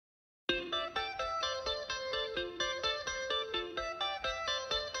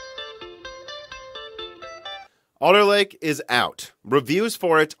Alder Lake is out. Reviews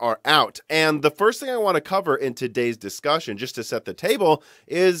for it are out. And the first thing I want to cover in today's discussion, just to set the table,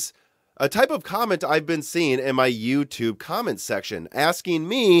 is a type of comment I've been seeing in my YouTube comment section, asking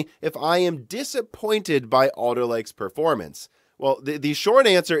me if I am disappointed by Alder Lake's performance. Well, the short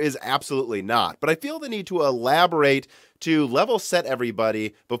answer is absolutely not, but I feel the need to elaborate to level set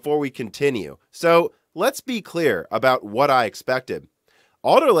everybody before we continue. So let's be clear about what I expected.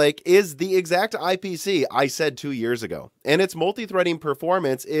 Alder Lake is the exact IPC I said 2 years ago, and its multi-threading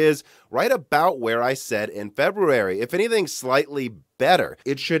performance is right about where I said in February. If anything, slightly better.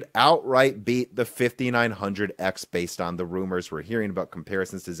 It should outright beat the 5900X based on the rumors we're hearing about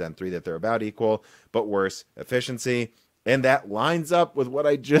comparisons to Zen 3 that they're about equal, but worse efficiency. And that lines up with what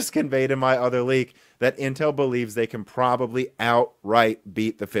I just conveyed in my other leak, that Intel believes they can probably outright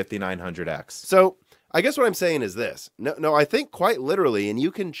beat the 5900X. So I guess what I'm saying is this. No, I think quite literally, and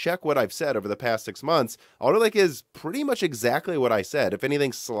you can check what I've said over the past 6 months, Alder Lake is pretty much exactly what I said. If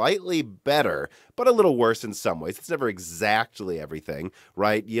anything, slightly better, but a little worse in some ways. It's never exactly everything,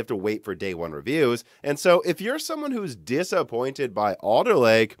 right? You have to wait for day one reviews. And so if you're someone who's disappointed by Alder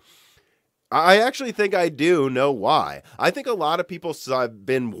Lake, I actually think I do know why. I think a lot of people have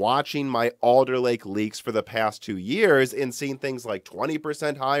been watching my Alder Lake leaks for the past 2 years and seen things like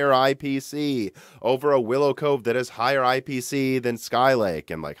 20% higher IPC over a Willow Cove that has higher IPC than Skylake,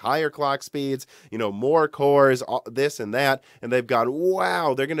 and like higher clock speeds, you know, more cores, this and that, and they've gone,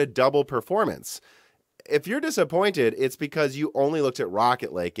 wow, they're going to double performance. If you're disappointed, it's because you only looked at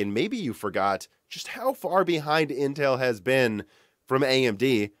Rocket Lake and maybe you forgot just how far behind Intel has been from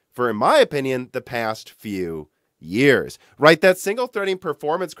AMD for, in my opinion, the past few years. Right, that single threading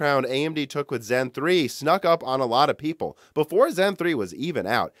performance crown AMD took with Zen 3 snuck up on a lot of people. Before Zen 3 was even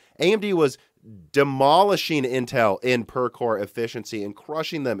out, AMD was demolishing Intel in per core efficiency and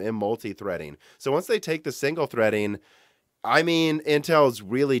crushing them in multi-threading. So once they take the single threading, I mean, Intel's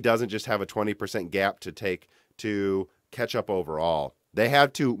really doesn't just have a 20% gap to take to catch up overall. They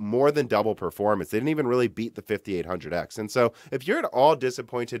have to more than double performance. They didn't even really beat the 5800X. And so if you're at all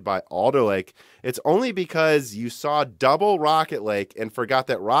disappointed by Alder Lake, it's only because you saw double Rocket Lake and forgot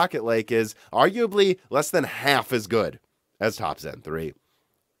that Rocket Lake is arguably less than half as good as Top Zen 3.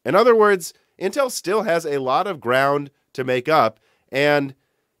 In other words, Intel still has a lot of ground to make up, and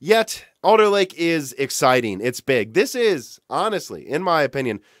yet Alder Lake is exciting. It's big. This is, honestly, in my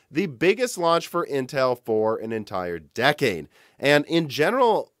opinion, the biggest launch for Intel for an entire decade. And in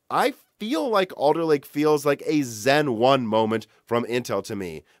general, I feel like Alder Lake feels like a Zen 1 moment from Intel to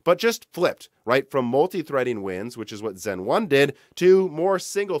me, but just flipped, right? From multi-threading wins, which is what Zen 1 did, to more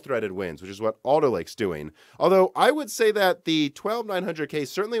single-threaded wins, which is what Alder Lake's doing. Although I would say that the 12900K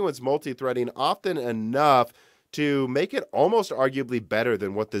certainly was multi-threading often enough to make it almost arguably better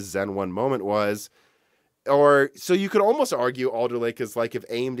than what the Zen 1 moment was. Or, so you could almost argue Alder Lake is like if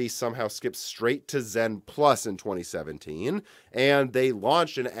AMD somehow skipped straight to Zen Plus in 2017, and they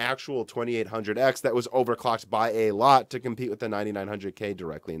launched an actual 2800X that was overclocked by a lot to compete with the 9900K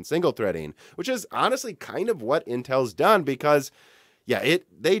directly in single threading, which is honestly kind of what Intel's done because, yeah,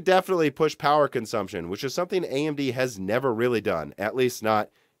 they definitely push power consumption, which is something AMD has never really done, at least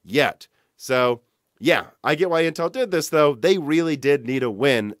not yet. So, yeah, I get why Intel did this, though. They really did need a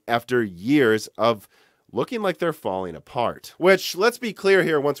win after years of looking like they're falling apart. Which, let's be clear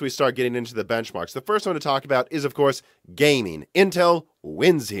here once we start getting into the benchmarks. The first one to talk about is, of course, gaming. Intel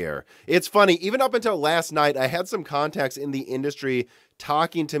wins here. It's funny, even up until last night, I had some contacts in the industry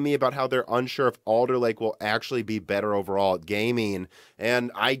talking to me about how they're unsure if Alder Lake will actually be better overall at gaming. And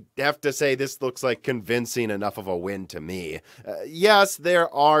I have to say, this looks like convincing enough of a win to me. Yes,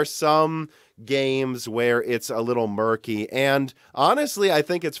 there are some games where it's a little murky, and honestly, I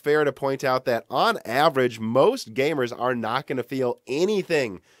think it's fair to point out that on average, most gamers are not going to feel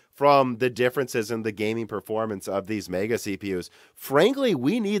anything from the differences in the gaming performance of these mega CPUs. Frankly,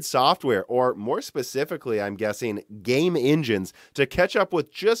 we need software, or more specifically, I'm guessing, game engines to catch up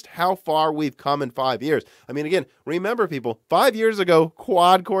with just how far we've come in 5 years. I mean, again, remember people, 5 years ago,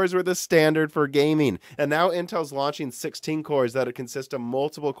 quad cores were the standard for gaming, and now Intel's launching 16 cores that consist of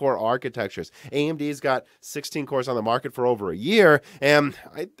multiple core architectures. AMD's got 16 cores on the market for over a year, and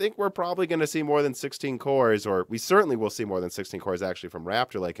I think we're probably going to see more than 16 cores, or we certainly will see more than 16 cores actually from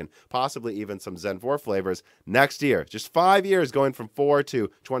Raptor Lake, and possibly even some Zen 4 flavors next year. Just 5 years going from 4 to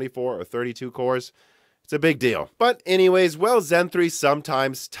 24 or 32 cores. It's a big deal. But anyways, well, Zen 3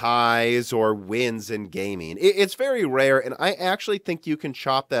 sometimes ties or wins in gaming. It's very rare, and I actually think you can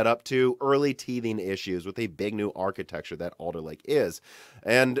chop that up to early teething issues with a big new architecture that Alder Lake is.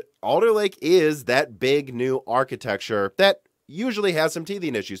 And Alder Lake is that big new architecture that usually has some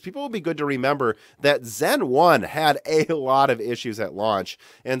teething issues. People will be good to remember that Zen 1 had a lot of issues at launch.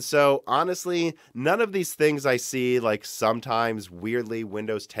 And so, honestly, none of these things I see, like sometimes weirdly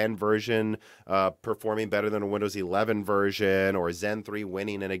Windows 10 version performing better than a Windows 11 version, or Zen 3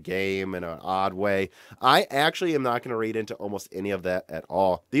 winning in a game in an odd way, I actually am not going to read into almost any of that at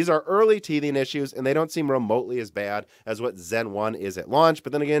all. These are early teething issues, and they don't seem remotely as bad as what Zen 1 is at launch.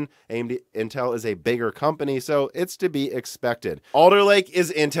 But then again, AMD Intel is a bigger company, so it's to be expected. Alder Lake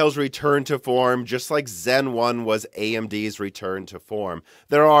is Intel's return to form, just like Zen 1 was AMD's return to form.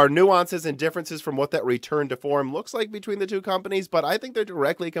 There are nuances and differences from what that return to form looks like between the two companies, but I think they're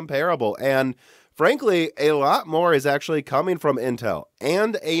directly comparable. And frankly, a lot more is actually coming from Intel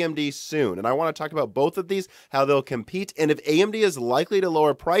and AMD soon. And I want to talk about both of these, how they'll compete, and if AMD is likely to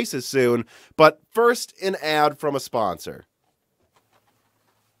lower prices soon. But first, an ad from a sponsor.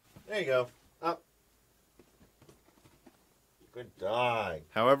 There you go. Good dog.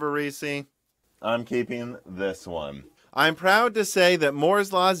 However, Reese, I'm keeping this one. I'm proud to say that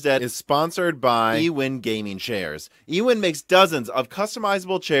Moore's Law's Dead is sponsored by eWin Gaming Chairs. eWin makes dozens of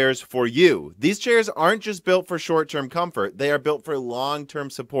customizable chairs for you. These chairs aren't just built for short-term comfort, they are built for long-term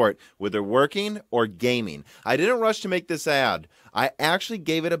support, whether working or gaming. I didn't rush to make this ad. I actually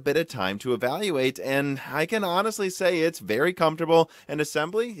gave it a bit of time to evaluate, and I can honestly say it's very comfortable, and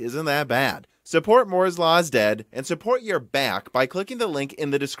assembly isn't that bad. Support Moore's Law is Dead and support your back by clicking the link in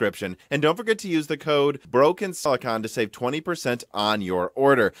the description. And don't forget to use the code BROKENSILICON to save 20% on your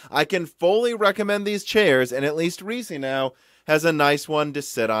order. I can fully recommend these chairs, and at least Reese now has a nice one to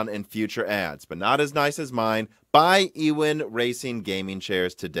sit on in future ads, but not as nice as mine. Buy eWin Racing Gaming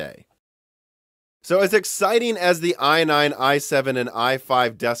Chairs today. So as exciting as the i9, i7, and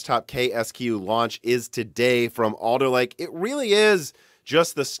i5 desktop KSQ launch is today from Alder Lake, it really is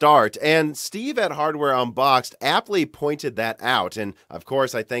just the start. And Steve at Hardware Unboxed aptly pointed that out. And of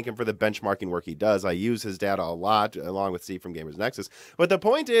course, I thank him for the benchmarking work he does. I use his data a lot, along with Steve from Gamers Nexus. But the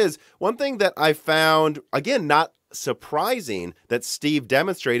point is, one thing that I found, again, not surprising that Steve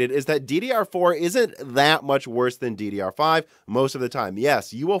demonstrated, is that DDR4 isn't that much worse than DDR5 most of the time.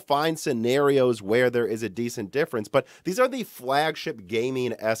 Yes, you will find scenarios where there is a decent difference, but these are the flagship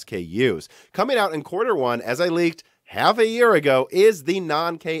gaming SKUs. Coming out in Q1, as I leaked half a year ago, is the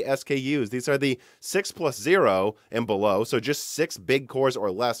non-K SKUs. These are the 6+0 and below, so just 6 big cores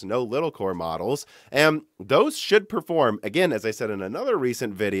or less, no little core models. And those should perform, again, as I said in another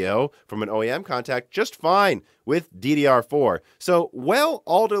recent video from an OEM contact, just fine with DDR4. So, while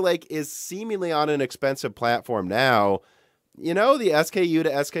Alder Lake is seemingly on an expensive platform now, you know, the SKU to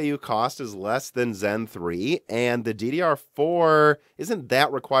SKU cost is less than Zen 3, and the DDR4 isn't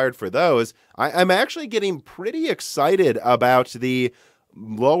that required for those. I'm actually getting pretty excited about the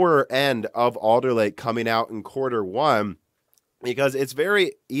lower end of Alder Lake coming out in Q1, because it's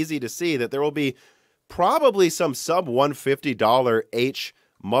very easy to see that there will be probably some sub $150 H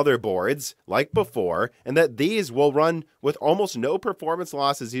motherboards like before, and that these will run with almost no performance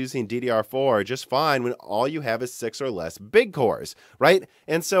losses using DDR4 just fine when all you have is 6 or less big cores, right?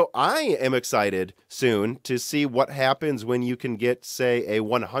 And so I am excited soon to see what happens when you can get, say, a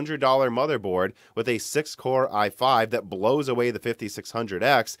 $100 motherboard with a 6-core i5 that blows away the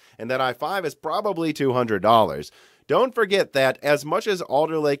 5600X, and that i5 is probably $200. Don't forget that as much as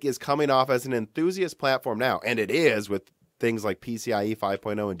Alder Lake is coming off as an enthusiast platform now, and it is with things like PCIe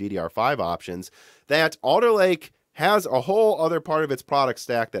 5.0 and DDR5 options, that Alder Lake has a whole other part of its product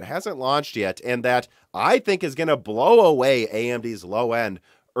stack that hasn't launched yet, and that I think is going to blow away AMD's low end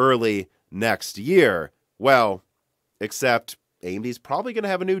early next year. Well, except AMD's probably going to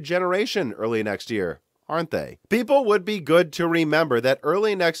have a new generation early next year, aren't they? People would be good to remember that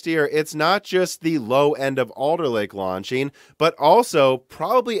early next year, it's not just the low end of Alder Lake launching, but also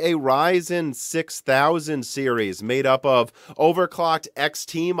probably a Ryzen 6000 series made up of overclocked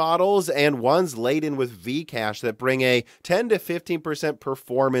XT models and ones laden with V-cache that bring a 10 to 15%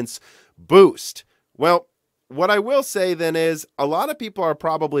 performance boost. Well, what I will say then is, a lot of people are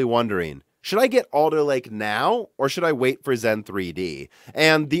probably wondering, should I get Alder Lake now, or should I wait for Zen 3D?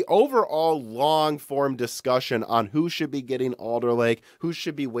 And the overall long-form discussion on who should be getting Alder Lake, who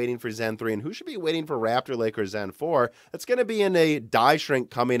should be waiting for Zen 3, and who should be waiting for Raptor Lake or Zen 4, that's going to be in a die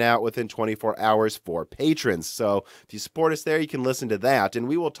shrink coming out within 24 hours for patrons. So if you support us there, you can listen to that. And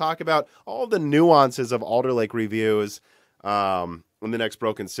we will talk about all the nuances of Alder Lake reviews in the next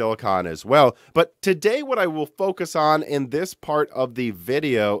Broken Silicon as well. But today what I will focus on in this part of the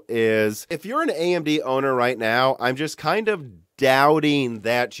video is, if you're an AMD owner right now, I'm just kind of doubting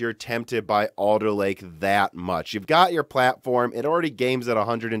that you're tempted by Alder Lake that much. You've got your platform, it already games at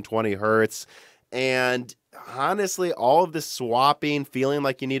 120 hertz, And honestly, all of this swapping, feeling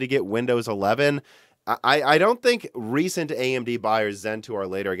like you need to get Windows 11, I don't think recent AMD buyers Zen 2 or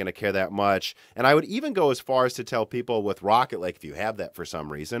later are going to care that much. And I would even go as far as to tell people with Rocket Lake, if you have that for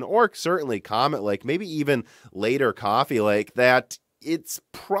some reason, or certainly Comet Lake, maybe even later Coffee Lake, that it's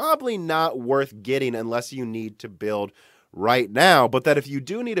probably not worth getting unless you need to build right now. But that if you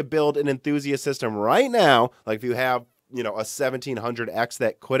do need to build an enthusiast system right now, like if you have, you know, a 1700X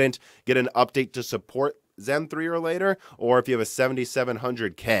that couldn't get an update to support Zen 3 or later, or if you have a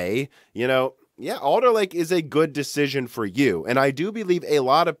 7700K, you know, yeah, Alder Lake is a good decision for you. And I do believe a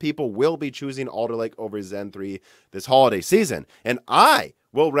lot of people will be choosing Alder Lake over Zen 3 this holiday season. And I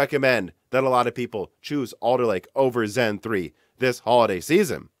will recommend that a lot of people choose Alder Lake over Zen 3 this holiday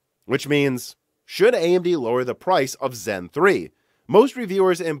season, which means, should AMD lower the price of Zen 3? Most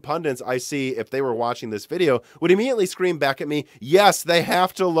reviewers and pundits I see, if they were watching this video, would immediately scream back at me, yes, they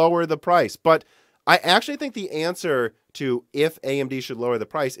have to lower the price. But I actually think the answer to if AMD should lower the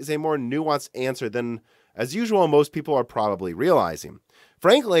price is a more nuanced answer than, as usual, most people are probably realizing.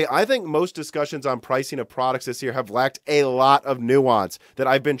 Frankly, I think most discussions on pricing of products this year have lacked a lot of nuance that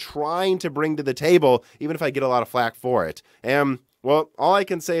I've been trying to bring to the table, even if I get a lot of flack for it. And, well, all I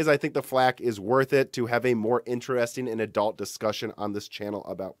can say is I think the flack is worth it to have a more interesting and adult discussion on this channel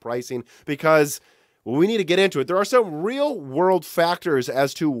about pricing, because we need to get into it. There are some real world factors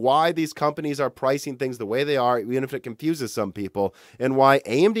as to why these companies are pricing things the way they are, even if it confuses some people, and why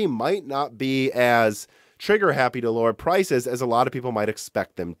AMD might not be as trigger happy to lower prices as a lot of people might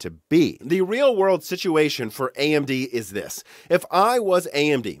expect them to be. The real world situation for AMD is this. If I was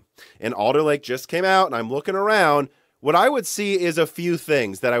AMD and Alder Lake just came out and I'm looking around, what I would see is a few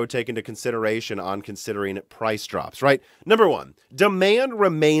things that I would take into consideration on considering price drops, right? Number one, demand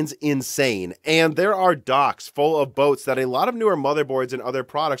remains insane, and there are docks full of boats that a lot of newer motherboards and other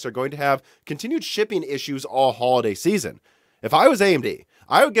products are going to have continued shipping issues all holiday season. If I was AMD,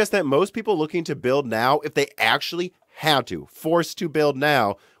 I would guess that most people looking to build now, if they actually had to, forced to build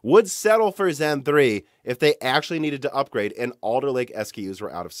now, would settle for Zen 3 if they actually needed to upgrade and Alder Lake SKUs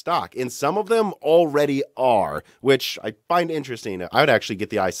were out of stock. And some of them already are, which I find interesting. I would actually get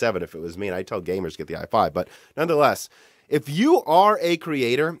the i7 if it was me, and I'd tell gamers get the i5. But nonetheless, if you are a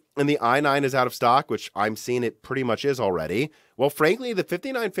creator and the i9 is out of stock, which I'm seeing it pretty much is already, well, frankly, the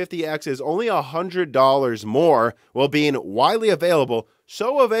 5950X is only $100 more while being widely available,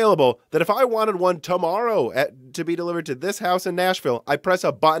 so available that if I wanted one tomorrow to be delivered to this house in Nashville, I press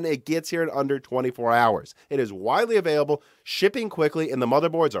a button, it gets here in under 24 hours. It is widely available, shipping quickly, and the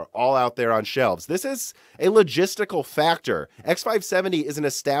motherboards are all out there on shelves. This is a logistical factor. X570 is an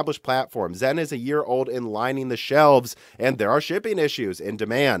established platform. Zen is a year old and lining the shelves, and there are shipping issues and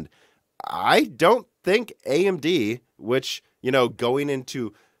demand. I don't think AMD, which, you know, going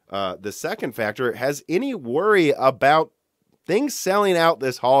into the second factor, has any worry about things selling out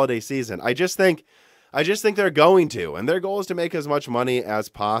this holiday season. I just think they're going to, and their goal is to make as much money as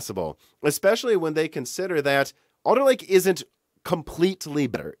possible, especially when they consider that Alder Lake isn't completely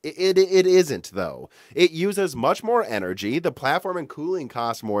better. It isn't, though. It uses much more energy. The platform and cooling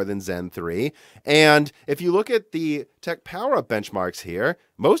cost more than Zen 3. And if you look at the tech power-up benchmarks here,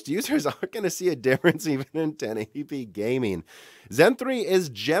 most users aren't going to see a difference even in 1080p gaming. Zen 3 is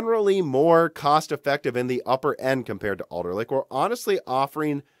generally more cost-effective in the upper end compared to Alder Lake. We're honestly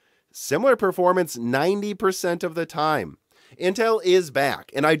offering similar performance 90% of the time. Intel is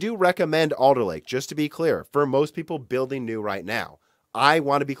back, and I do recommend Alder Lake, just to be clear, for most people building new right now. I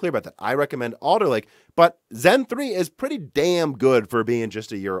want to be clear about that. I recommend Alder Lake, but Zen 3 is pretty damn good for being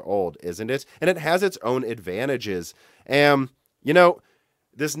just a year old, isn't it? And it has its own advantages. And, you know,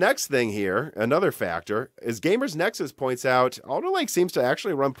 this next thing here, another factor, is Gamers Nexus points out Alder Lake seems to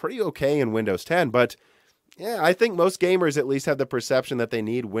actually run pretty okay in Windows 10, but yeah, I think most gamers at least have the perception that they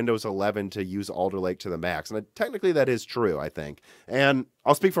need Windows 11 to use Alder Lake to the max. And technically that is true, I think. And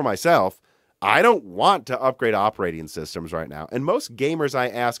I'll speak for myself. I don't want to upgrade operating systems right now. And most gamers I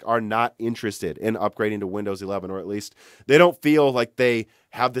ask are not interested in upgrading to Windows 11, or at least they don't feel like they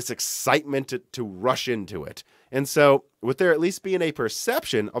have this excitement to rush into it. And so with there at least being a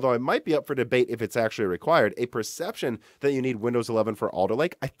perception, although I might be up for debate if it's actually required, a perception that you need Windows 11 for Alder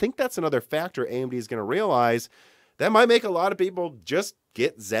Lake, I think that's another factor AMD is going to realize that might make a lot of people just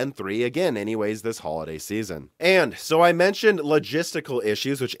get Zen 3 again anyways this holiday season. And so I mentioned logistical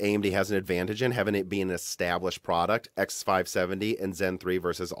issues, which AMD has an advantage in, having it be an established product, X570 and Zen 3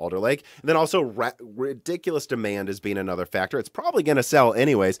 versus Alder Lake. And then also ridiculous demand as being another factor. It's probably going to sell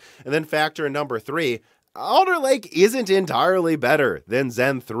anyways. And then factor number 3, Alder Lake isn't entirely better than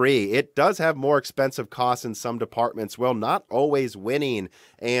Zen 3. It does have more expensive costs in some departments, while not always winning,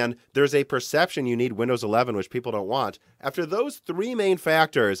 and there's a perception you need Windows 11, which people don't want. After those three main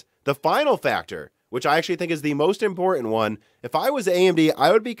factors, the final factor, which I actually think is the most important one, if I was AMD,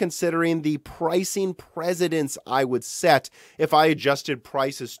 I would be considering the pricing precedents I would set if I adjusted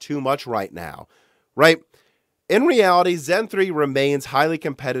prices too much right now, right? In reality, Zen 3 remains highly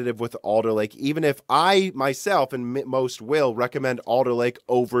competitive with Alder Lake, even if I myself, and most will, recommend Alder Lake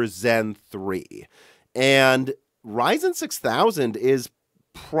over Zen 3. And Ryzen 6000 is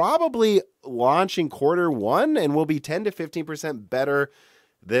probably launching Q1 and will be 10 to 15% better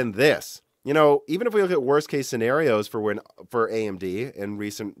than this. You know, even if we look at worst case scenarios for AMD in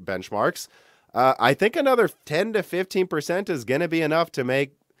recent benchmarks, I think another 10 to 15% is going to be enough to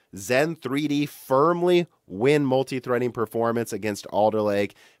make Zen 3D firmly win multi-threading performance against Alder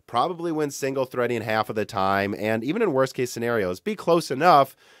Lake, probably win single threading half of the time, and even in worst case scenarios, be close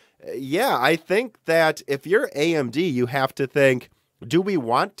enough. Yeah, I think that if you're AMD, you have to think, do we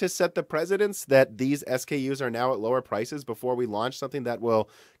want to set the precedence that these SKUs are now at lower prices before we launch something that will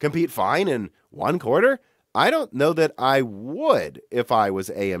compete fine in one quarter? I don't know that I would if I was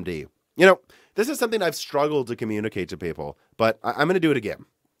AMD. You know, this is something I've struggled to communicate to people, but I'm going to do it again.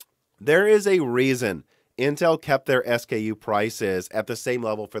 There is a reason Intel kept their SKU prices at the same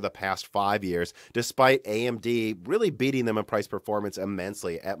level for the past 5 years, despite AMD really beating them in price performance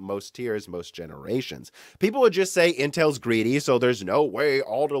immensely at most tiers, most generations. People would just say Intel's greedy, so there's no way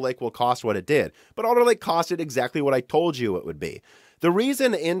Alder Lake will cost what it did. But Alder Lake costed exactly what I told you it would be. The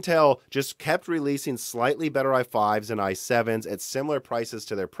reason Intel just kept releasing slightly better i5s and i7s at similar prices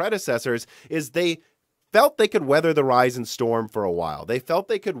to their predecessors is they felt they could weather the Ryzen storm for a while. They felt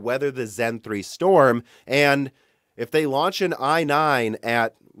they could weather the Zen 3 storm, and if they launch an i9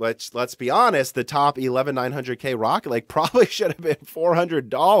 at, let's be honest, the top 11900K Rocket Lake probably should have been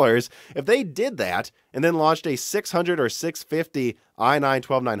 $400. If they did that and then launched a 600 or 650 i9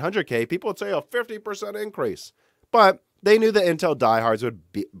 12900K, people would say a 50% increase. But they knew the Intel diehards would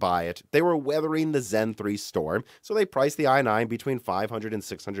buy it. They were weathering the Zen 3 storm, so they priced the i9 between $500 and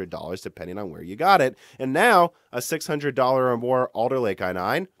 $600 depending on where you got it. And now a $600 or more Alder Lake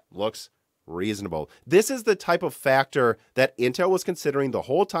i9 looks reasonable. This is the type of factor that Intel was considering the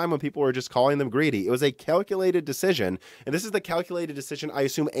whole time when people were just calling them greedy. It was a calculated decision, and this is the calculated decision I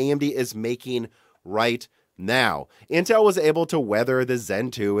assume AMD is making right now. Intel was able to weather the Zen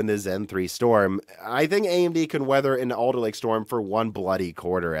 2 and the Zen 3 storm. I think AMD can weather an Alder Lake storm for one bloody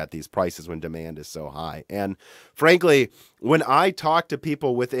quarter at these prices when demand is so high. And frankly, when I talk to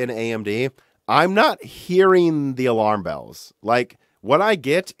people within AMD, I'm not hearing the alarm bells. Like, what I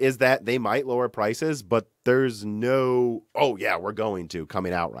get is that they might lower prices, but there's no, oh yeah, we're going to,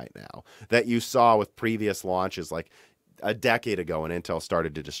 coming out right now, that you saw with previous launches like a decade ago when Intel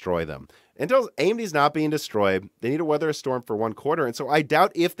started to destroy them. AMD's not being destroyed. They need to weather a storm for one quarter. And so I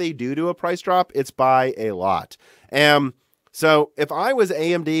doubt if they do a price drop, it's by a lot. So if I was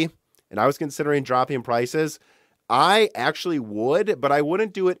AMD and I was considering dropping prices, I actually would, but I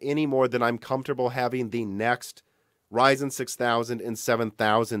wouldn't do it any more than I'm comfortable having the next Ryzen 6000 and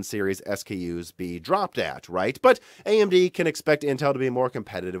 7000 series SKUs be dropped at, right? But AMD can expect Intel to be more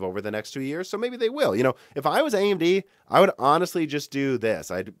competitive over the next 2 years, so maybe they will. You know, if I was AMD, I would honestly just do this.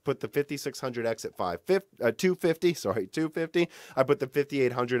 I'd put the 5600X at 250. I put the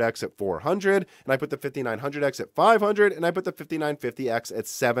 5800X at 400, and I put the 5900X at 500, and I put the 5950X at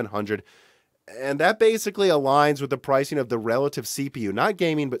 700. And that basically aligns with the pricing of the relative CPU, not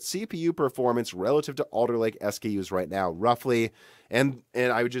gaming, but CPU performance relative to Alder Lake SKUs right now, roughly. And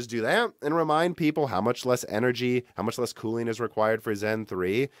I would just do that and remind people how much less energy, how much less cooling is required for Zen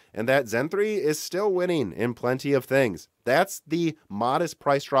 3, and that Zen 3 is still winning in plenty of things. That's the modest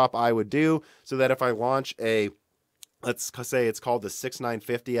price drop I would do, so that if I launch a, let's say it's called the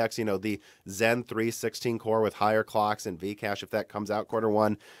 6950X, you know, the Zen 3 16 core with higher clocks and Vcache, if that comes out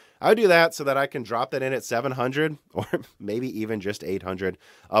Q1, I would do that so that I can drop that in at 700 or maybe even just 800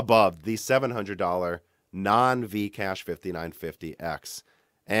 above the $700 non-Vcache 5950X.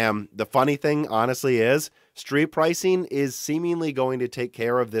 And the funny thing, honestly, is street pricing is seemingly going to take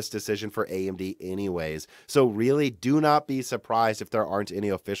care of this decision for AMD anyways. So really do not be surprised if there aren't any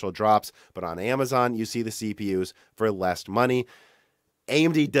official drops, but on Amazon, you see the CPUs for less money.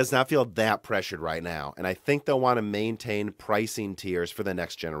 AMD does not feel that pressured right now, and I think they'll want to maintain pricing tiers for the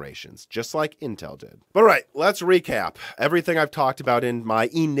next generations, just like Intel did. But right, let's recap everything I've talked about in my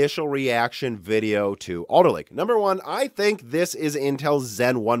initial reaction video to Alder Lake. Number one, I think this is Intel's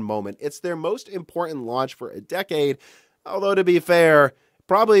Zen 1 moment. It's their most important launch for a decade, although to be fair,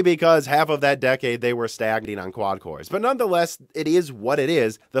 probably because half of that decade they were stagnating on quad cores. But nonetheless, it is what it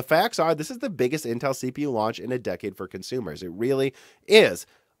is. The facts are this is the biggest Intel CPU launch in a decade for consumers. It really is.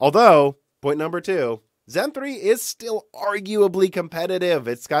 Although, point number 2, Zen 3 is still arguably competitive.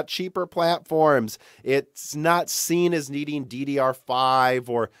 It's got cheaper platforms. It's not seen as needing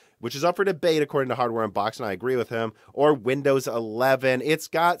DDR5 which is up for debate according to Hardware Unboxed, and I agree with him, or Windows 11. It's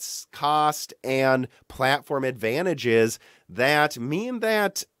got cost and platform advantages that mean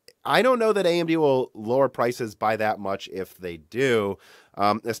that I don't know that AMD will lower prices by that much if they do,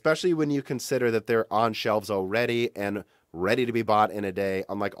 especially when you consider that they're on shelves already and ready to be bought in a day,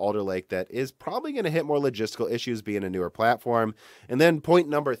 unlike Alder Lake that is probably going to hit more logistical issues being a newer platform. And then point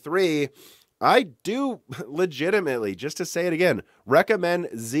number 3, I do legitimately, just to say it again, recommend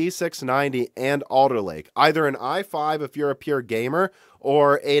Z690 and Alder Lake. Either an i5 if you're a pure gamer,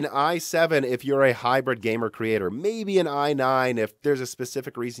 or an i7 if you're a hybrid gamer creator. Maybe an i9 if there's a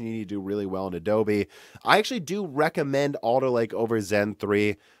specific reason you need to do really well in Adobe. I actually do recommend Alder Lake over Zen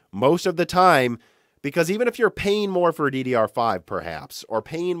 3 most of the time, because even if you're paying more for DDR5 perhaps, or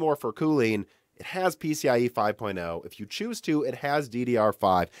paying more for cooling, it has PCIe 5.0. If you choose to, it has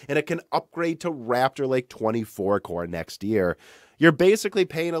DDR5, and it can upgrade to Raptor Lake 24 core next year. You're basically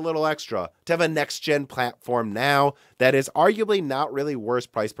paying a little extra to have a next-gen platform now that is arguably not really worse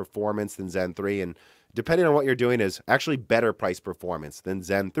price performance than Zen 3, and depending on what you're doing is actually better price performance than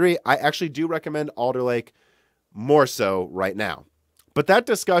Zen 3. I actually do recommend Alder Lake more so right now. But that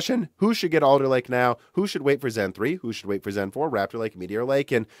discussion, who should get Alder Lake now, who should wait for Zen 3, who should wait for Zen 4, Raptor Lake, Meteor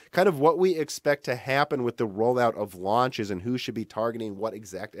Lake, and kind of what we expect to happen with the rollout of launches and who should be targeting what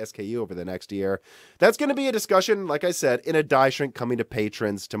exact SKU over the next year. That's going to be a discussion, like I said, in a die shrink coming to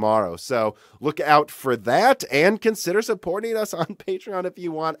patrons tomorrow. So look out for that and consider supporting us on Patreon if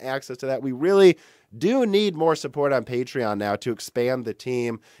you want access to that. We really do need more support on Patreon now to expand the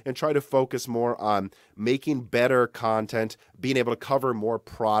team and try to focus more on making better content, being able to cover more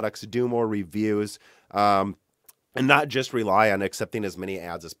products, do more reviews, and not just rely on accepting as many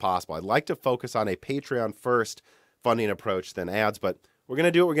ads as possible. I'd like to focus on a Patreon first funding approach than ads, but we're going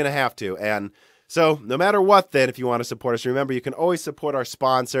to do what we're going to have to. And so no matter what, then, if you want to support us, remember, you can always support our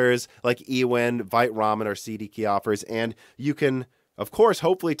sponsors like Ewin, Vite Ramen, or CD Key offers, and you can, of course,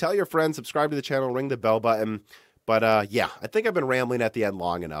 hopefully tell your friends, subscribe to the channel, ring the bell button. But yeah, I think I've been rambling at the end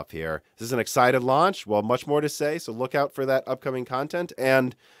long enough here. This is an excited launch. Well, much more to say, so look out for that upcoming content.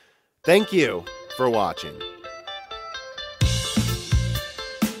 And thank you for watching.